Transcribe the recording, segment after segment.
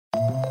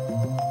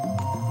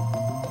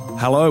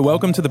Hello,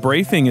 welcome to The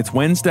Briefing. It's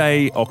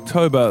Wednesday,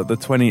 October the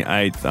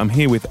 28th. I'm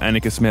here with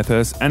Annika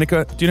Smethurst.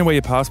 Annika, do you know where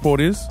your passport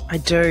is? I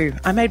do.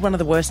 I made one of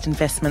the worst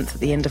investments at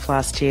the end of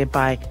last year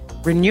by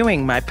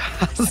renewing my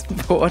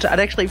passport. I'd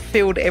actually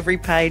filled every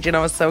page and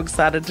I was so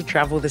excited to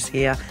travel this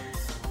year.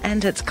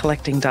 And it's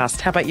collecting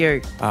dust. How about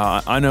you?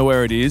 I know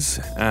where it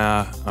is.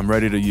 I'm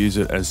ready to use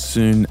it as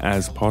soon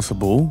as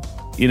possible.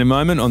 In a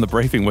moment on The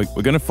Briefing, we're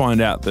going to find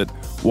out that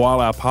while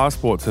our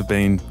passports have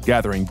been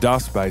gathering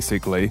dust,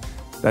 basically,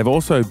 they've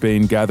also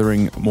been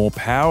gathering more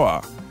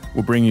power.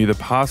 We'll bring you the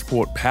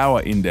Passport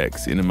Power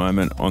Index in a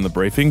moment on The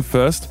Briefing.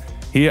 First,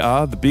 here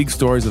are the big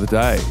stories of the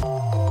day.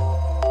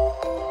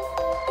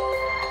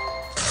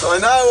 So I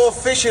now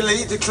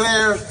officially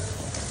declare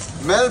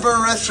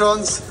Melbourne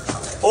restaurants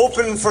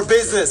open for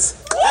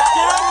business. Let's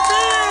get on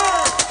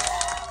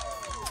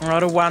the beer!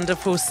 What a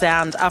wonderful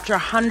sound. After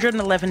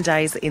 111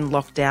 days in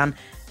lockdown,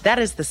 that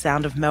is the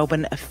sound of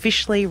Melbourne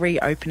officially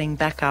reopening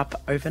back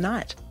up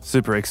overnight.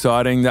 Super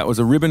exciting. That was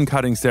a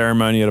ribbon-cutting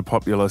ceremony at a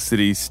popular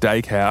city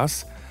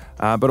steakhouse.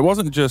 But it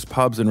wasn't just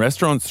pubs and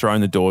restaurants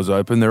throwing the doors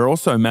open. There are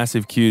also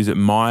massive queues at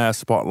Myer,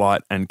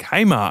 Spotlight and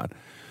Kmart,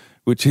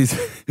 which is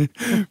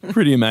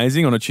pretty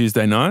amazing on a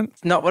Tuesday night.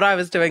 Not what I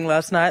was doing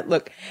last night.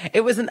 Look,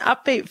 it was an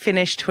upbeat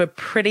finish to a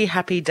pretty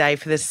happy day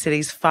for the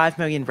city's 5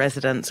 million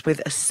residents,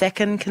 with a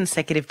second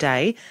consecutive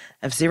day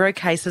of 0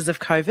 cases of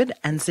COVID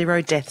and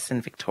 0 deaths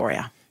in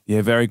Victoria.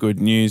 Yeah, very good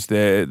news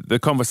there. The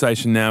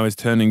conversation now is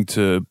turning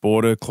to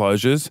border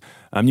closures.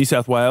 New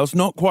South Wales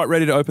not quite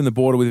ready to open the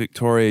border with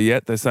Victoria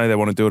yet. They say they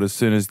want to do it as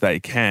soon as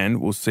they can.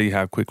 We'll see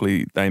how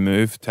quickly they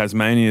move.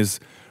 Tasmania's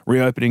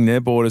reopening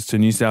their borders to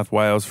New South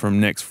Wales from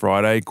next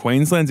Friday.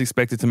 Queensland's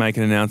expected to make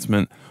an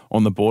announcement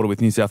on the border with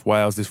New South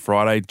Wales this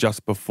Friday,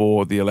 just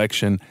before the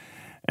election.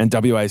 And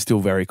WA is still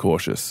very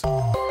cautious.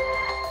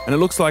 And it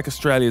looks like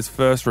Australia's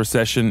first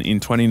recession in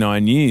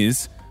 29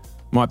 years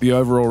might be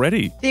over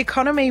already. The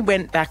economy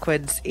went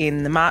backwards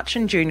in the March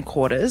and June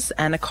quarters,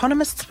 and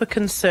economists were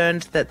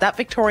concerned that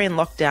Victorian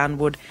lockdown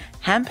would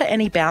hamper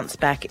any bounce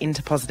back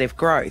into positive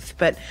growth.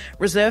 But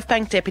Reserve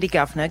Bank Deputy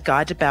Governor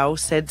Guy Debelle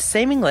said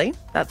seemingly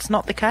that's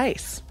not the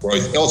case.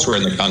 Growth elsewhere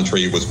in the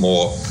country was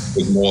more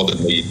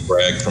than the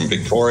drag from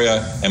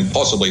Victoria, and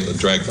possibly the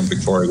drag from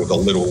Victoria was a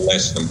little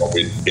less than what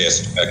we'd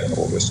guessed back in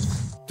August.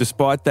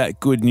 Despite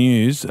that good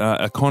news,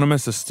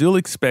 economists are still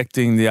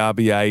expecting the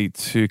RBA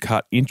to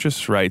cut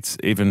interest rates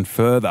even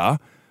further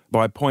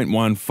by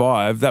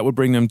 0.15. That would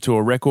bring them to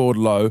a record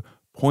low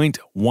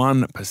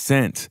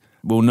 0.1%.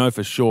 We'll know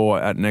for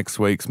sure at next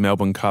week's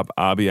Melbourne Cup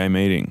RBA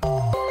meeting.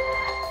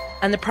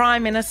 And the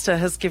Prime Minister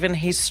has given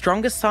his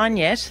strongest sign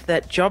yet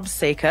that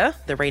JobSeeker,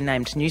 the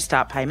renamed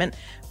Newstart payment,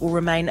 will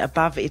remain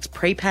above its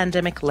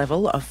pre-pandemic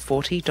level of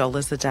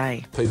 $40 a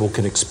day. People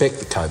can expect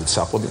the COVID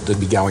supplement to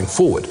be going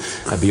forward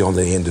beyond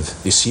the end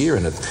of this year,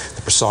 and at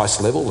the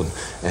precise level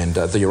and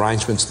the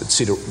arrangements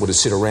that would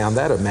sit around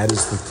that are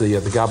matters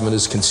that the government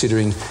is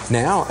considering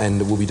now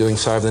and will be doing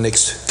so over the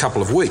next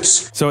couple of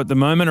weeks. So at the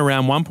moment,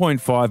 around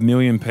 1.5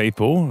 million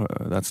people,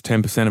 that's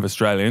 10% of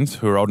Australians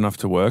who are old enough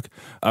to work,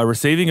 are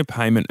receiving a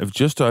payment of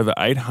just over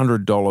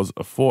 $800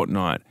 a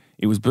fortnight.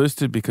 It was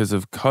boosted because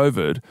of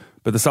COVID,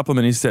 but the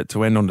supplement is set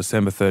to end on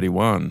December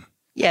 31.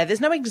 Yeah,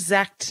 there's no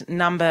exact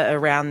number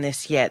around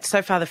this yet.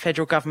 So far, the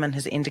federal government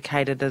has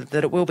indicated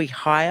that it will be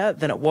higher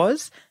than it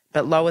was,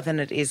 but lower than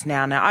it is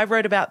now. Now, I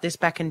wrote about this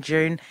back in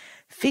June.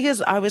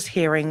 Figures I was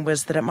hearing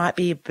was that it might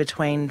be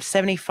between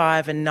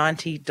 $75 and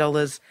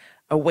 $90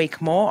 a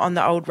week more on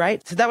the old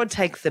rate. So that would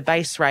take the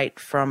base rate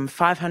from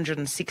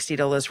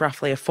 $560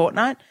 roughly a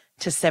fortnight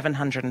to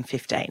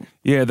 $715.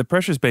 Yeah, the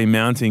pressure's been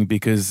mounting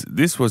because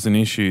this was an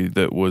issue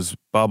that was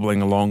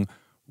bubbling along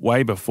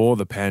way before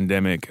the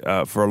pandemic.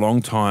 For a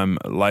long time,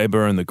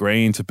 Labor and the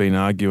Greens have been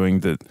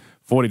arguing that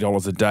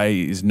 $40 a day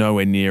is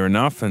nowhere near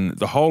enough, and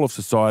the whole of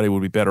society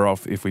would be better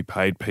off if we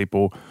paid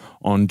people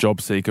on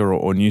JobSeeker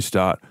or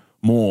Newstart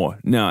more.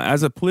 Now,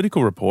 as a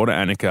political reporter,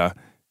 Annika,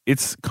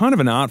 it's kind of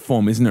an art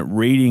form, isn't it,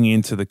 reading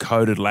into the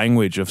coded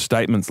language of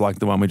statements like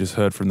the one we just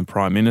heard from the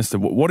Prime Minister.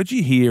 What did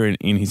you hear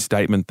in his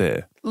statement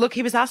there? Look,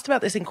 he was asked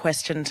about this in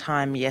Question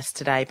Time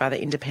yesterday by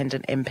the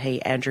independent MP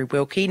Andrew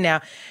Wilkie.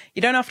 Now,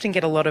 you don't often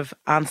get a lot of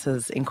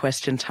answers in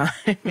Question Time.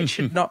 It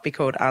should not be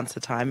called Answer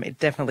Time. It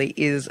definitely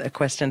is a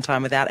Question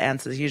Time without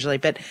answers usually.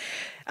 But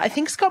I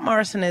think Scott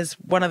Morrison is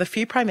one of the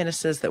few Prime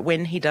Ministers that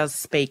when he does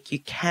speak, you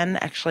can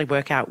actually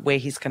work out where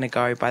he's going to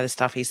go by the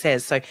stuff he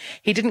says. So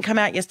he didn't come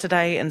out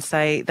yesterday and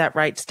say that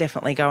rate's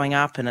definitely going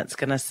up and it's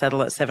going to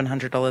settle at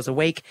 $700 a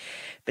week.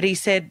 But he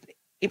said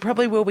it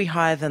probably will be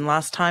higher than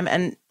last time.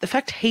 And the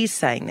fact he's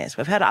saying this,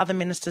 we've had other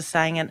ministers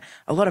saying it,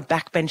 a lot of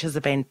backbenchers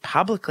have been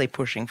publicly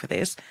pushing for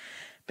this.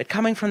 But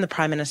coming from the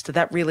Prime Minister,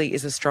 that really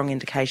is a strong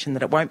indication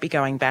that it won't be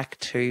going back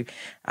to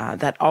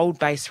that old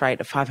base rate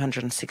of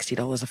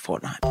 $560 a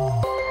fortnight.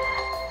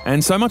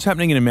 And so much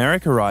happening in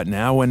America right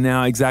now. We're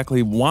now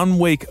exactly 1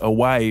 week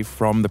away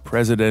from the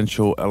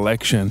presidential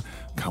election.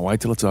 Can't wait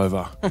till it's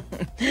over.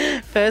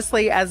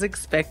 Firstly, as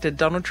expected,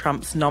 Donald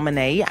Trump's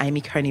nominee, Amy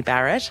Coney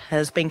Barrett,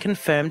 has been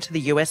confirmed to the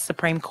US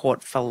Supreme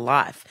Court for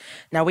life.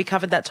 Now, we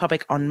covered that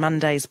topic on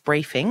Monday's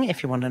briefing,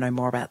 if you want to know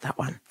more about that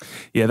one.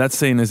 Yeah, that's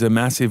seen as a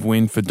massive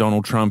win for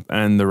Donald Trump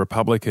and the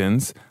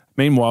Republicans.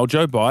 Meanwhile,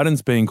 Joe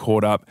Biden's being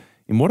caught up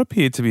in what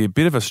appeared to be a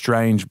bit of a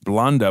strange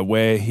blunder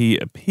where he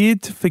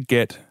appeared to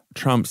forget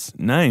Trump's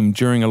name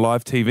during a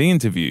live TV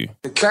interview.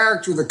 The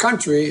character of the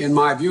country, in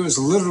my view, is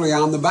literally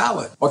on the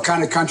ballot. What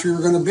kind of country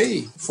we're going to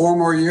be? 4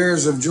 more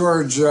years of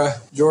Georgia,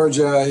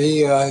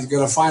 is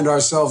going to find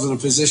ourselves in a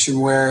position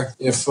where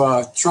if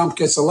Trump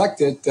gets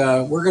elected,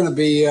 we're going to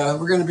be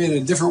in a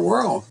different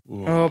world.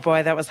 Oh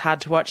boy, that was hard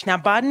to watch. Now,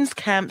 Biden's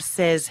camp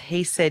says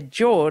he said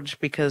George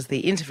because the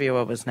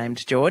interviewer was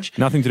named George.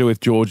 Nothing to do with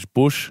George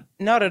Bush.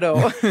 Not at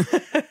all.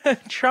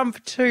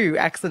 Trump, too,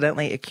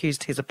 accidentally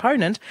accused his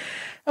opponent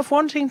of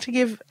wanting to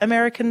give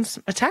Americans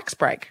a tax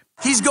break.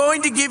 He's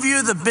going to give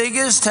you the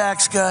biggest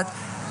tax cut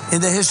in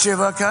the history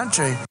of our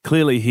country.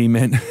 Clearly he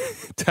meant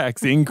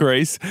tax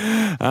increase.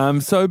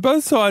 So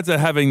both sides are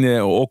having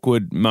their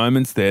awkward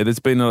moments there. There's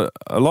been a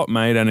lot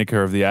made,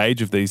 Annika, of the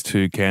age of these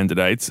two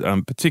candidates,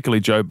 particularly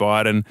Joe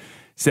Biden,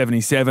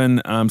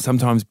 77,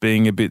 sometimes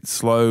being a bit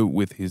slow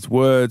with his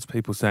words,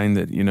 people saying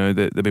that,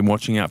 that they've been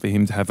watching out for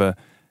him to have a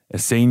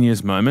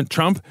seniors moment.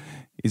 Trump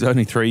is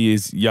only 3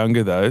 years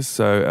younger, though,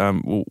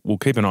 so we'll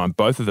keep an eye on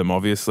both of them,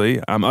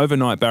 obviously.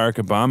 Overnight, Barack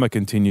Obama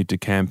continued to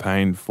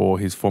campaign for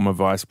his former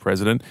vice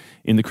president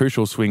in the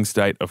crucial swing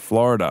state of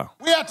Florida.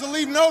 We have to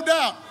leave no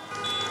doubt.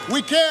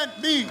 We can't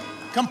be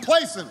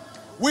complacent.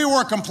 We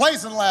were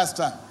complacent last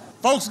time.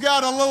 Folks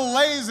got a little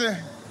lazy.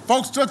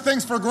 Folks took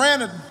things for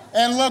granted,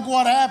 and look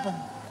what happened.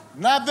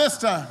 Not this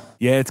time.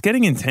 Yeah, it's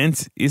getting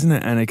intense, isn't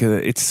it,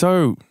 Annika? It's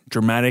so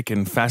dramatic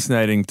and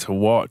fascinating to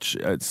watch.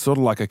 It's sort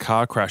of like a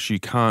car crash. You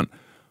can't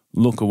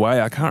look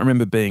away. I can't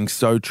remember being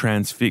so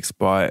transfixed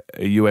by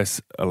a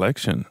US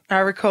election. I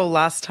recall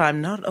last time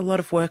not a lot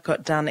of work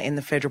got done in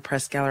the Federal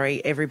Press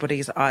Gallery.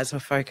 Everybody's eyes were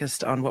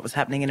focused on what was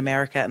happening in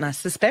America, and I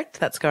suspect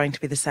that's going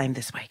to be the same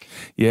this week.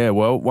 Yeah,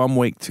 well, 1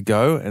 week to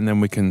go, and then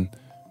we can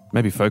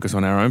maybe focus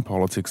on our own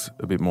politics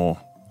a bit more.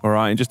 All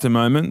right, in just a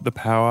moment, the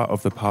power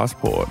of the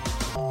passport.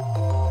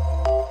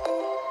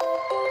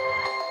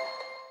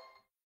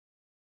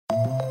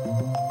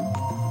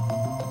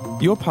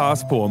 Your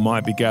passport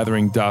might be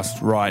gathering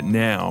dust right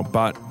now,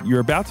 but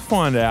you're about to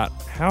find out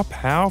how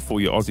powerful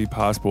your Aussie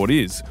passport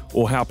is,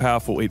 or how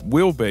powerful it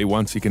will be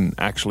once you can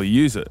actually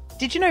use it.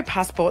 Did you know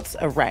passports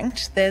are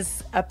ranked?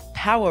 There's a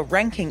power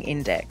ranking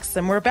index,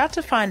 and we're about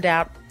to find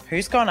out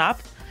who's gone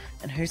up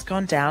and who's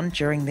gone down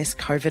during this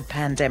COVID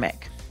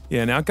pandemic.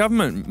 Yeah, now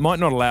government might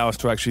not allow us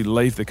to actually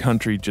leave the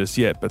country just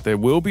yet, but there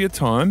will be a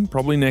time,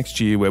 probably next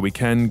year, where we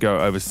can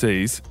go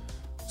overseas.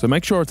 So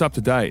make sure it's up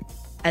to date.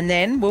 And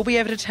then we'll be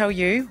able to tell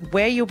you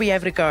where you'll be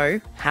able to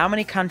go, how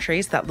many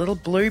countries that little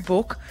blue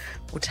book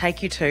will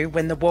take you to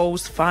when the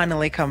walls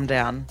finally come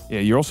down.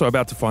 Yeah, you're also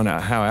about to find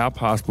out how our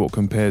passport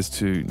compares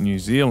to New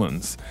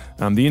Zealand's.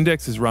 The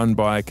index is run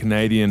by a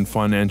Canadian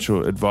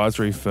financial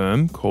advisory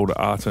firm called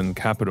Arton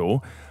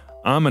Capital.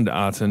 Armand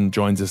Arton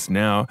joins us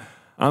now.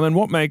 Armand,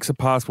 what makes a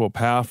passport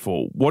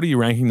powerful? What are you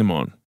ranking them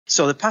on?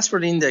 So the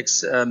Passport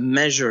Index is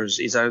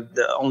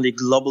the only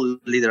global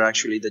leader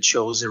actually that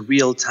shows a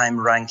real-time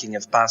ranking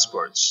of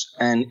passports.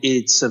 And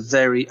it's a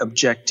very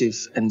objective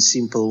and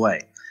simple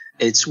way.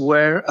 It's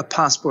where a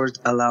passport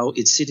allows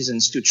its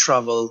citizens to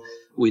travel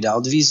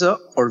without visa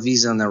or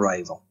visa on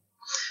arrival.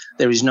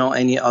 There is no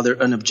any other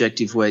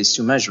unobjective ways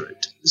to measure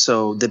it.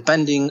 So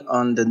depending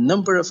on the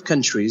number of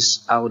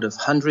countries out of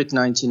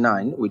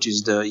 199, which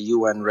is the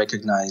UN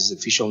recognized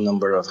official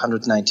number of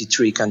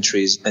 193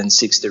 countries and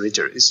 6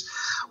 territories,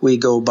 we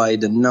go by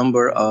the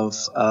number of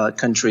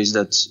countries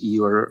that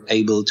you are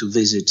able to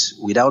visit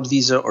without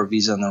visa or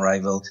visa on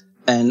arrival.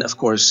 And of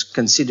course,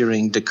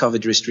 considering the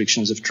COVID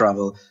restrictions of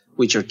travel,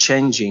 which are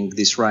changing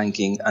this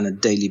ranking on a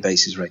daily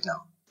basis right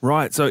now.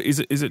 Right. So is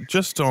it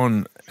just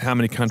on how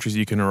many countries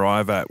you can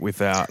arrive at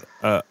without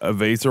a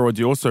visa, or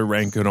do you also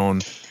rank it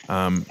on,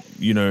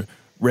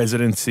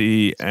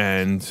 residency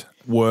and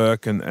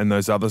work and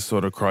those other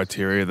sort of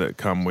criteria that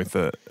come with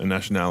a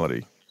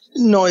nationality?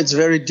 No, it's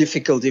very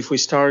difficult if we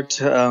start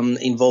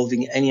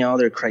involving any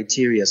other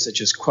criteria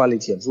such as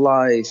quality of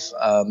life,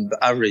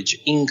 average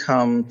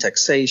income,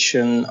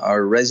 taxation,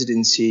 or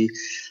residency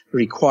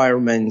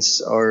requirements,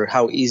 or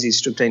how easy it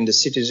is to obtain the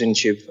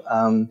citizenship.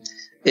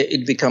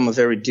 It become a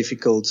very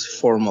difficult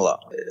formula.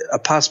 A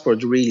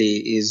passport really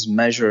is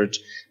measured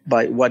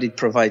by what it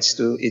provides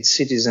to its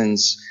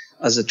citizens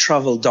as a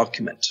travel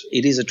document.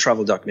 It is a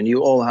travel document.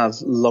 You all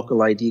have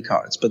local ID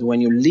cards, but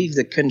when you leave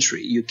the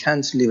country, you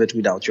can't leave it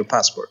without your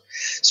passport.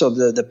 So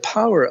the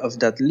power of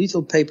that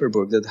little paper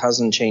book that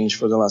hasn't changed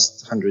for the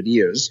last 100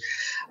 years,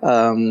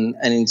 and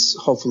it's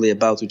hopefully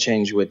about to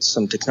change with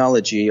some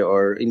technology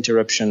or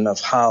interruption of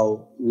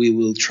how we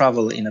will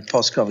travel in a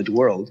post-COVID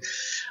world.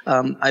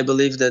 I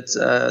believe that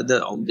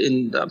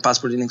the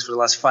Passport Index for the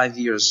last 5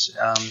 years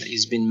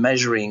has been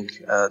measuring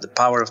the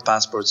power of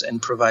passports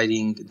and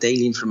providing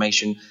daily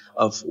information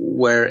of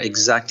where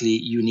exactly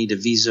you need a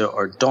visa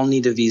or don't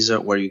need a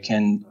visa, where you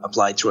can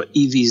apply through an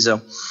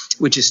e-visa,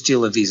 which is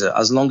still a visa.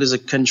 As long as a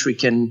country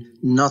can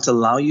not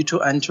allow you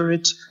to enter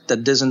it,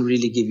 that doesn't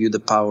really give you the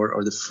power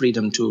or the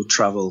freedom to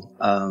travel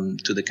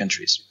to the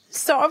countries.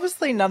 So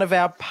obviously none of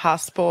our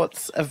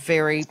passports are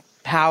very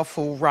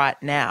powerful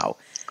right now.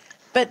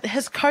 But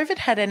has COVID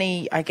had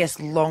any, I guess,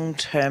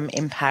 long-term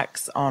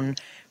impacts on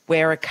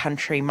where a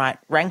country might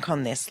rank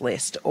on this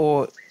list?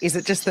 Or is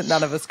it just that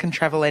none of us can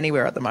travel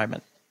anywhere at the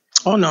moment?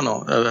 Oh, no.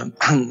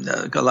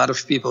 A lot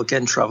of people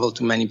can travel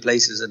to many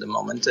places at the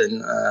moment,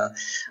 and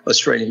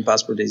Australian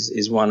passport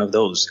is one of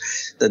those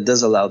that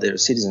does allow their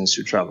citizens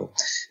to travel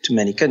to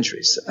many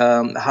countries.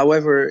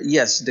 However,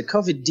 yes, the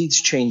COVID did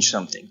change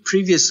something.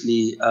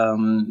 Previously,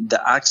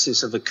 the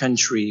access of a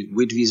country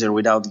with visa or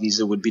without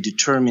visa would be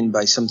determined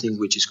by something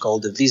which is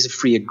called a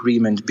visa-free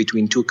agreement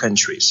between two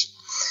countries.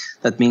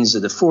 That means that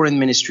the foreign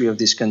ministry of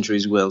these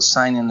countries will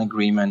sign an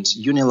agreement,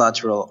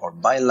 unilateral or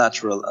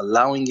bilateral,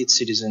 allowing its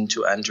citizens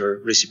to enter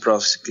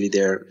reciprocally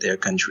their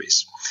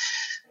countries.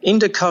 In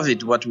the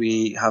COVID, what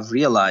we have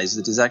realized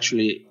that is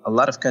actually a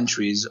lot of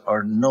countries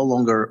are no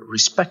longer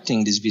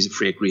respecting these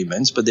visa-free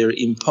agreements, but they're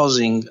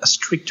imposing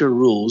stricter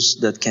rules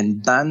that can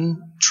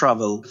ban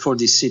travel for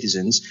these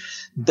citizens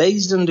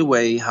based on the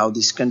way how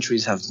these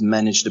countries have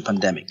managed the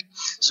pandemic.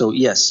 So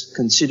yes,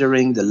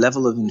 considering the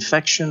level of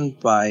infection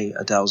by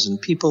 1,000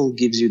 people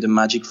gives you the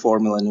magic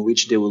formula in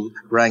which they will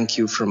rank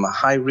you from a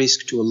high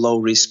risk to a low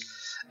risk.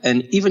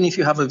 And even if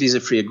you have a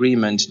visa-free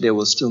agreement, they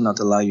will still not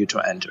allow you to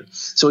enter.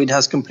 So it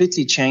has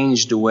completely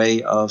changed the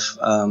way of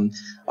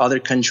other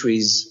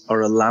countries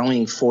are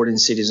allowing foreign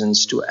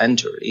citizens to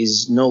enter. It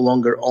is no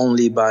longer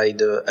only by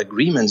the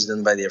agreements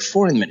done by their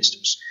foreign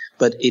ministers,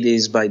 but it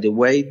is by the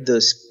way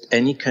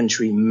any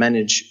country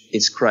manage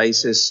its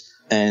crisis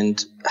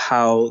and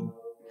how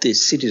the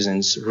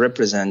citizens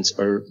represent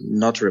or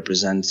not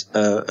represent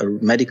a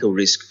medical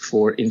risk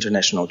for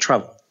international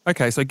travel.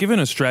 Okay, so given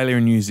Australia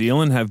and New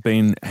Zealand have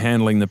been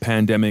handling the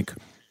pandemic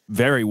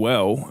very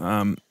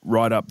well,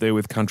 right up there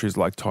with countries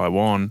like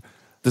Taiwan,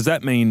 does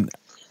that mean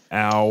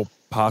our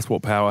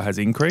passport power has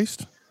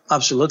increased?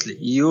 Absolutely.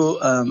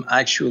 You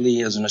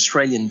actually, as an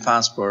Australian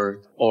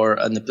passport, are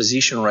in a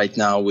position right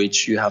now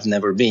which you have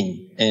never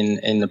been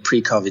in the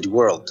pre-COVID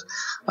world.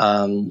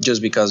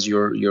 Just because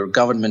your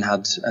government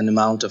had an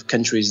amount of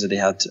countries that they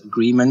had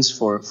agreements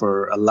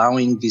for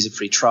allowing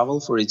visa-free travel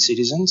for its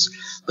citizens.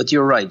 But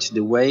you're right,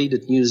 the way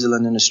that New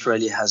Zealand and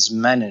Australia has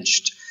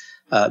managed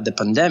the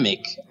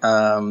pandemic,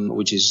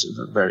 which is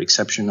very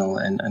exceptional,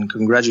 and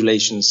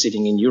congratulations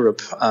sitting in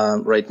Europe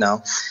right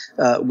now.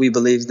 We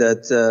believe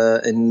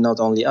that, and not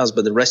only us,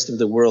 but the rest of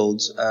the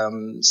world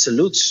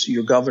salutes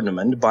your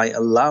government by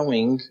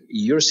allowing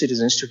your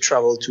citizens to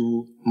travel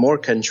to more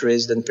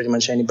countries than pretty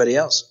much anybody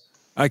else.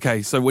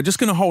 Okay, so we're just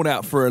going to hold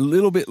out for a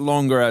little bit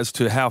longer as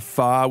to how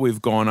far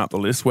we've gone up the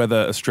list,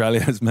 whether Australia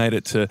has made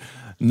it to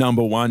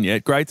number one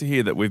yet. Great to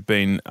hear that we've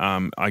been,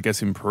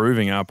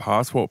 improving our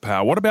passport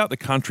power. What about the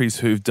countries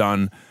who've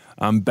done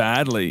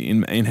badly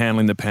in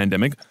handling the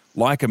pandemic,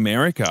 like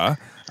America?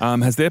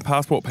 Has their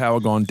passport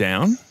power gone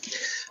down?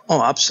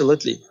 Oh,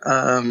 absolutely.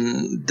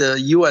 The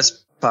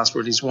U.S.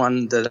 passport is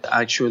one that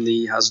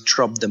actually has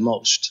dropped the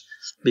most.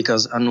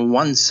 Because on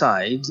one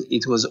side,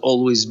 it was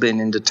always been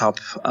in the top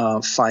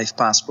 5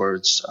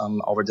 passports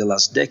over the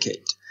last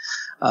decade.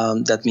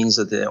 That means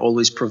that they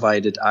always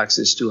provided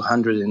access to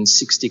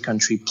 160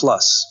 country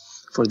plus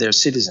for their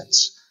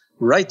citizens.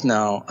 Right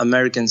now,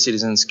 American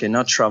citizens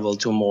cannot travel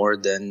to more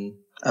than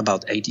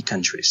about 80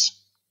 countries.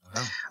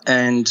 Wow.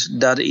 And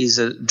that is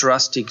a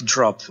drastic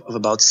drop of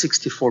about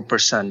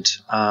 64%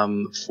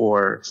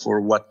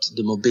 for what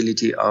the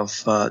mobility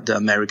of the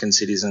American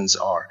citizens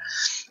are.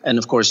 And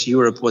of course,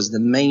 Europe was the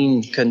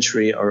main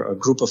country or a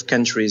group of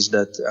countries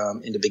that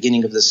in the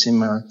beginning of the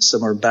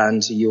summer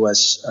banned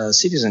U.S.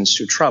 Citizens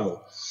to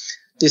travel.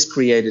 This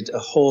created a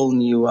whole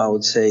new, I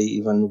would say,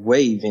 even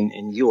wave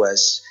in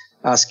U.S.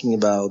 asking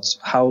about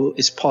how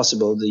is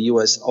possible the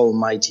U.S.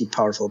 almighty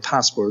powerful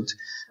passport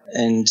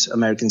and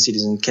American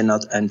citizens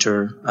cannot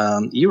enter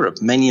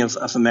Europe. Many of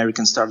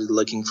Americans started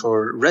looking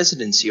for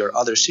residency or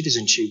other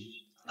citizenship,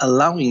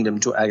 allowing them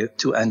to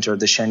enter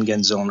the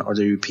Schengen zone or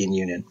the European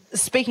Union.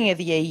 Speaking of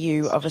the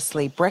EU,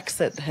 obviously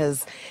Brexit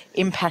has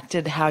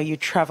impacted how you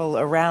travel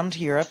around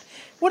Europe.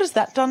 What has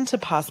that done to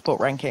passport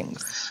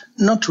rankings?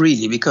 Not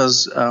really,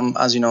 because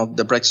as you know,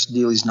 the Brexit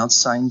deal is not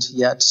signed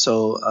yet.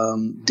 So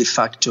de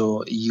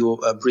facto,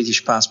 a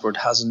British passport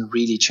hasn't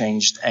really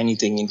changed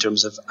anything in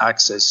terms of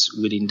access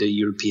within the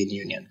European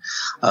Union.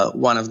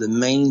 One of the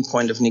main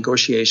points of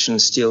negotiation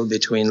still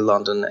between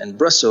London and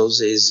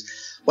Brussels is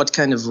what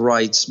kind of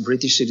rights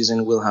British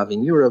citizens will have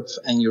in Europe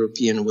and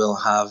European will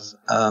have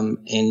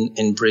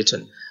in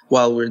Britain.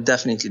 while we're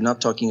definitely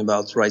not talking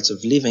about rights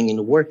of living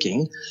and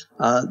working,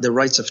 the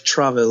rights of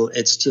travel,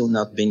 it's still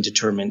not been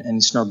determined and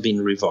it's not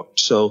been revoked.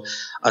 So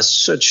as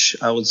such,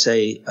 I would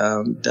say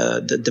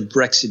the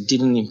Brexit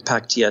didn't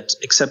impact yet,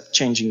 except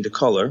changing the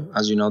color.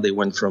 As you know, they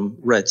went from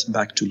red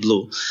back to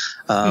blue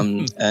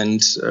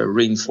and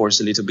reinforced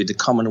a little bit the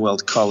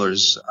Commonwealth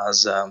colors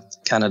as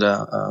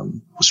Canada,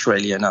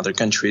 Australia and other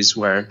countries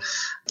where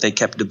they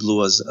kept the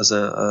blue as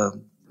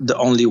the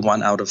only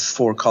one out of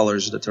 4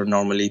 colors that are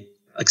normally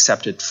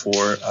accepted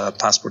for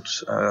passport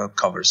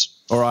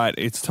covers. All right,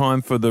 it's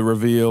time for the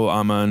reveal,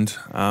 Armand.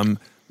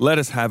 Let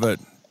us have it.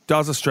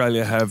 Does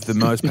Australia have the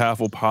most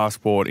powerful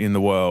passport in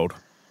the world?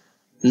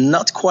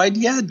 Not quite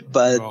yet,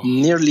 but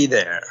nearly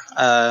there.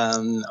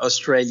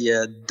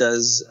 Australia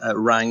does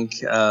rank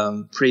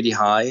pretty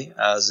high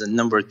as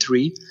number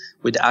 3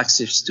 with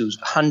access to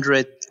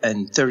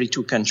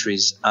 132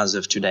 countries as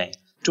of today.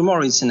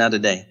 Tomorrow is another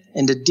day.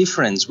 And the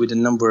difference with the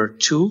number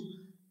 2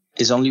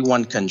 is only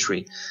one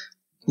country.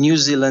 New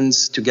Zealand,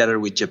 together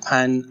with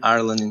Japan,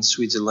 Ireland and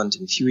Switzerland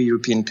and few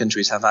European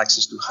countries have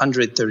access to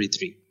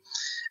 133.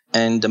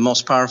 And the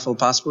most powerful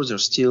passports are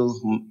still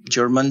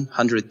German,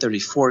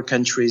 134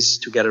 countries,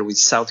 together with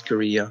South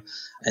Korea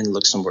and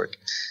Luxembourg.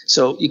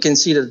 So you can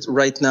see that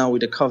right now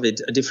with the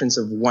COVID, a difference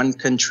of one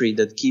country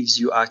that gives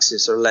you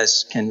access or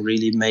less can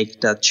really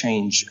make that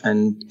change.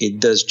 And it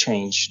does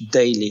change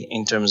daily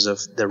in terms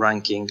of the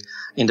ranking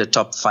in the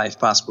top 5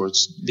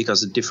 passports,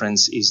 because the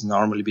difference is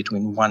normally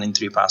between 1 and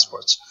 3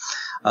 passports.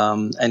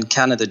 And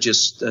Canada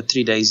just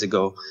 3 days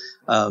ago,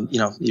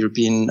 the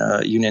European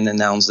Union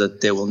announced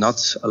that they will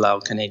not allow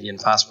Canadian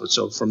passports.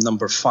 So from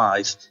number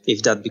 5,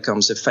 if that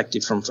becomes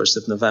effective from 1st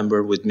of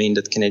November, would mean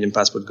that Canadian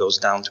passport goes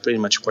down to pretty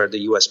much where the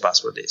US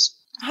passport is,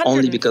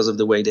 only because of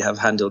the way they have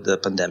handled the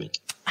pandemic.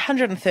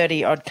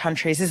 130 odd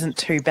countries isn't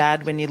too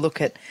bad when you look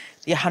at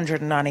the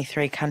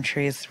 193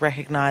 countries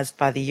recognised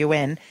by the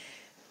UN.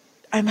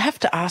 I have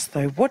to ask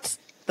though, what's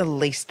the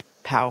least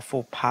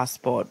powerful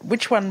passport?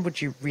 Which one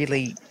would you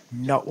really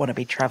not want to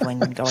be travelling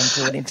when going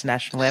to an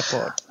international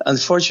airport?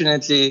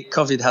 Unfortunately,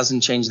 COVID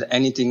hasn't changed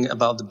anything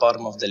about the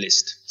bottom of the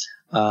list.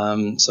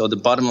 So the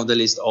bottom of the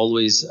list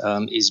always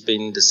is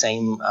been the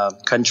same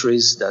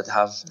countries that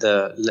have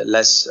the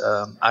less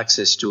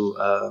access to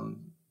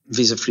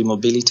visa-free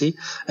mobility.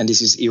 And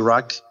this is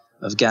Iraq,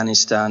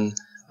 Afghanistan,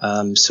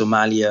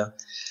 Somalia,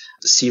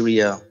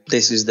 Syria.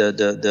 This is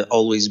the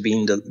always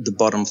been the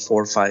bottom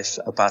 4 or 5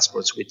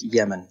 passports, with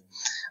Yemen.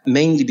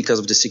 Mainly because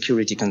of the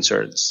security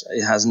concerns.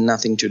 It has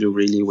nothing to do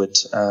really with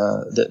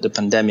the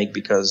pandemic,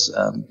 because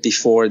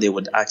before they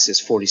would access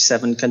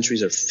 47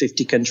 countries or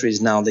 50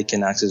 countries. Now they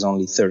can access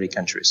only 30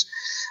 countries.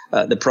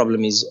 The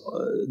problem is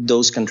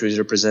those countries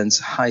represent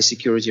high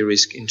security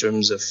risk in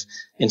terms of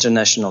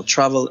international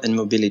travel and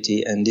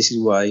mobility. And this is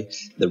why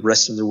the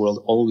rest of the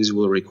world always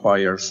will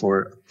require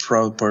for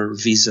proper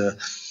visa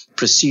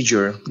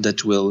procedure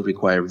that will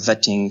require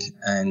vetting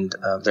and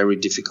very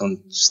difficult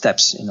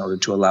steps in order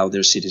to allow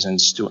their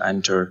citizens to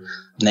enter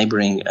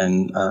neighboring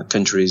and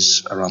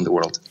countries around the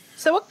world.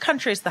 So what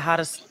country is the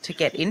hardest to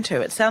get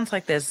into? It sounds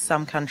like there's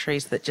some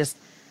countries that just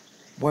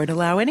won't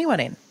allow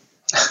anyone in.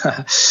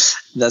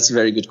 That's a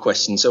very good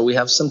question. So we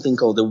have something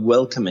called the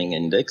Welcoming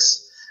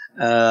Index.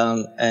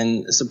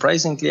 And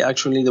surprisingly,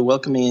 actually, the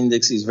Welcoming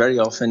Index is very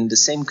often the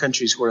same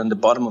countries who are on the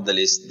bottom of the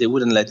list. They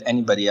wouldn't let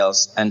anybody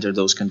else enter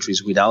those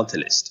countries without a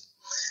list.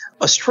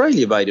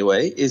 Australia, by the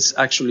way, is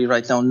actually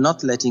right now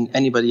not letting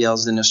anybody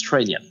else than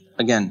Australian.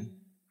 Again,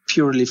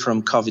 purely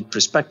from COVID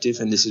perspective,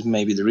 and this is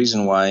maybe the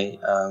reason why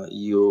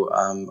you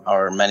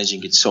are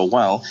managing it so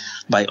well,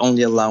 by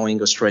only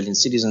allowing Australian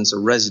citizens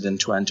or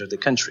residents to enter the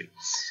country.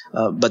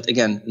 But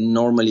again,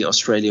 normally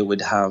Australia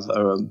would have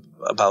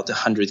about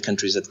 100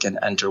 countries that can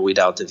enter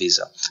without a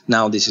visa.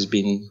 Now this has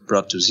been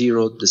brought to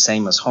 0, the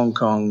same as Hong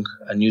Kong,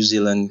 New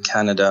Zealand,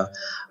 Canada,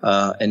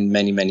 and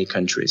many, many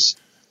countries.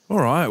 All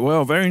right.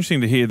 Well, very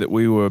interesting to hear that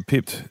we were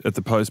pipped at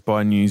the post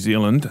by New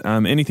Zealand.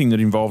 Anything that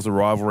involves a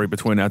rivalry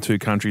between our two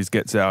countries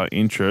gets our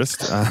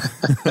interest,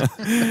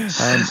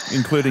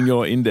 including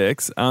your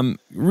index.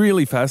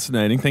 Really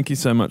fascinating. Thank you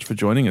so much for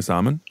joining us,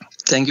 Armand.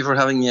 Thank you for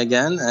having me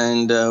again,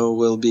 and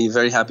we'll be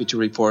very happy to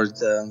report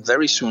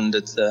very soon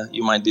that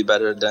you might be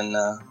better than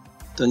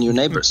your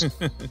neighbours.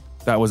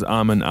 That was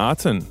Armand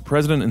Artin,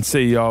 President and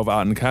CEO of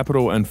Artin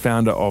Capital and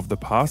founder of the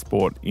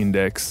Passport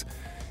Index.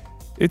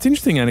 It's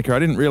interesting, Annika, I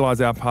didn't realise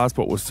our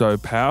passport was so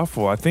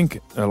powerful. I think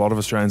a lot of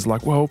Australians are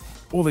like, well,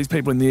 all these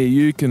people in the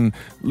EU can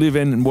live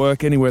in and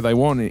work anywhere they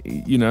want,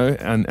 you know,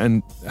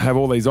 and have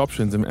all these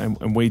options,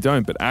 and we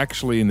don't. But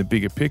actually, in the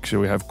bigger picture,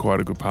 we have quite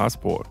a good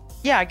passport.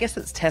 Yeah, I guess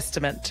it's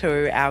testament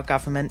to our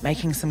government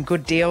making some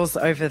good deals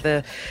over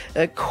the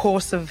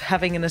course of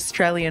having an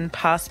Australian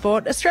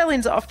passport.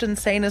 Australians are often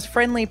seen as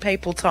friendly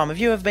people, Tom. Have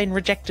you ever been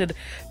rejected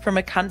from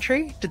a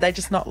country? Did they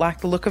just not like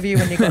the look of you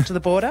when you got to the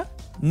border?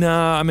 No,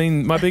 I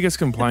mean, my biggest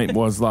complaint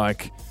was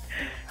like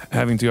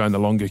having to go in the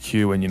longer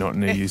queue when you're not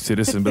an EU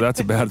citizen, but that's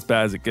about as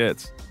bad as it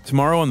gets.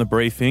 Tomorrow on The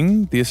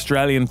Briefing, the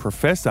Australian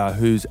professor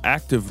whose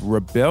act of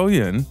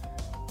rebellion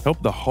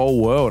helped the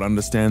whole world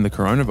understand the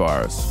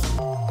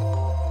coronavirus.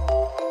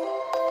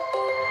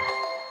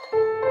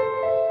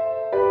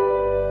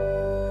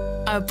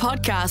 a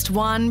Podcast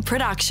One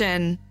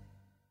production.